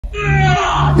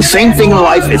The same thing in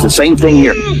life is the same thing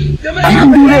here. You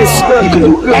can do this, you can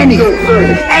do any.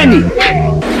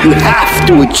 You have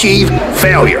to achieve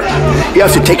failure. You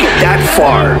have to take it that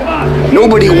far.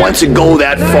 Nobody wants to go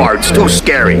that far. It's too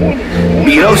scary.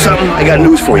 But you know something? I got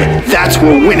news for you. That's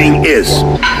where winning is.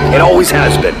 It always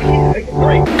has been.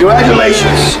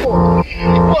 Congratulations.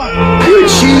 You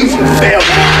achieved failure.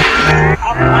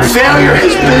 Failure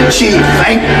has been achieved,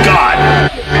 thank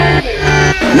God.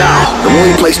 Now, the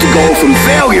only place to go from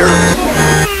failure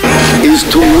is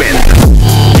to win.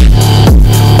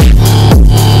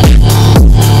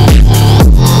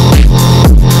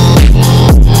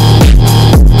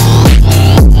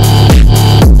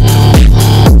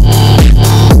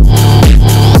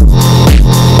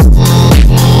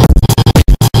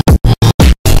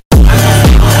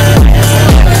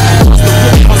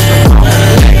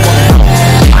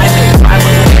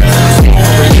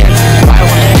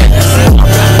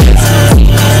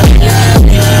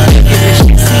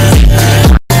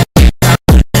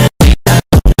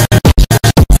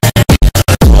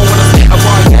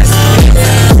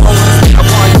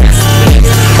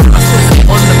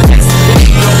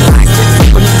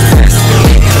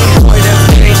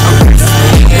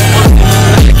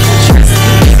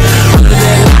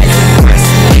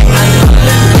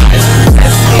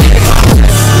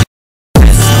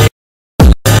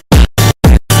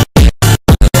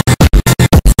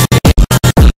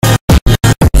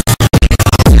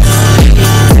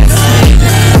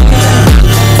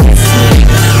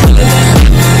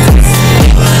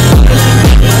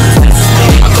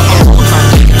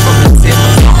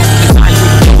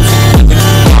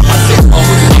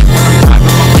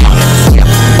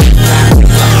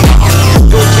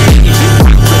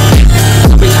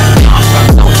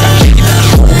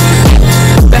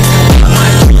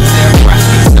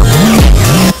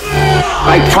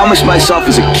 I promised myself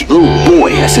as a little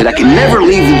boy, I said I can never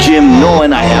leave the gym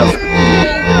knowing I have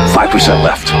 5%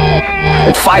 left.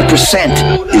 And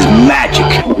 5% is magic.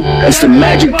 It's the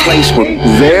magic place where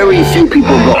very few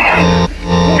people go.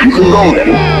 You can go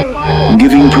there. I'm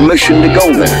giving you permission to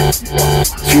go there.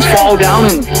 If you fall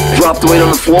down and drop the weight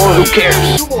on the floor, who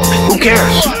cares? Who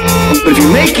cares? But if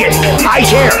you make it, I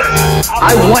care.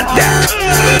 I want that.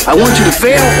 I want you to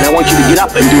fail, and I want you to get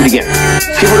up and do it again.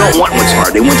 People don't want what's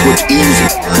hard. They want what's easy,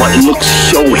 what looks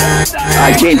showy.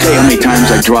 I can't tell you how many times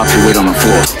I dropped the weight on the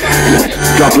floor.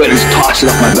 Dropped the weight and just tossed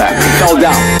it up my back. Fell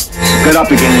down. Got up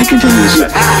again and continued to set.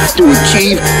 To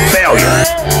achieve failure,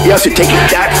 you have to take it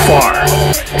that far.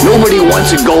 Nobody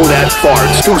wants to go that far.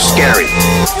 It's too scary.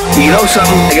 You know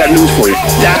something? I got news for you.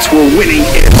 That's where winning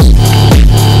is.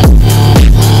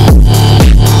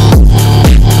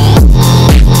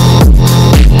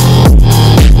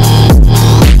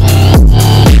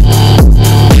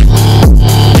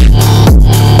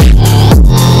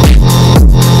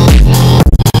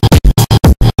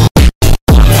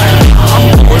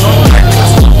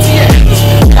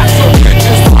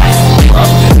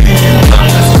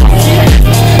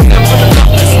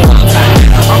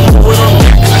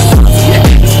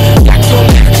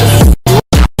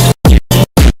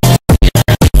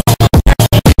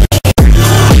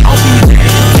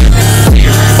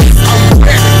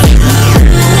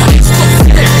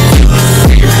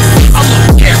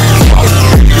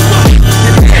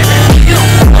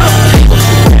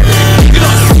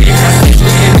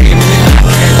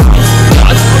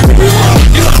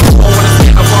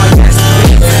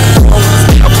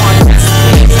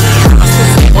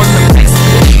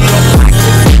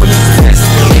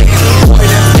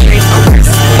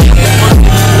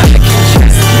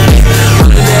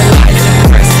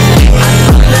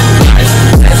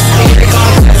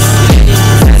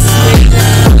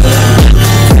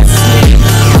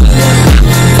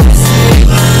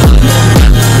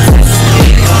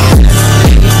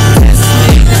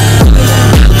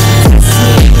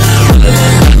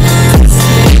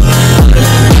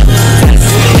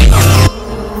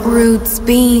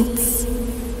 Beats.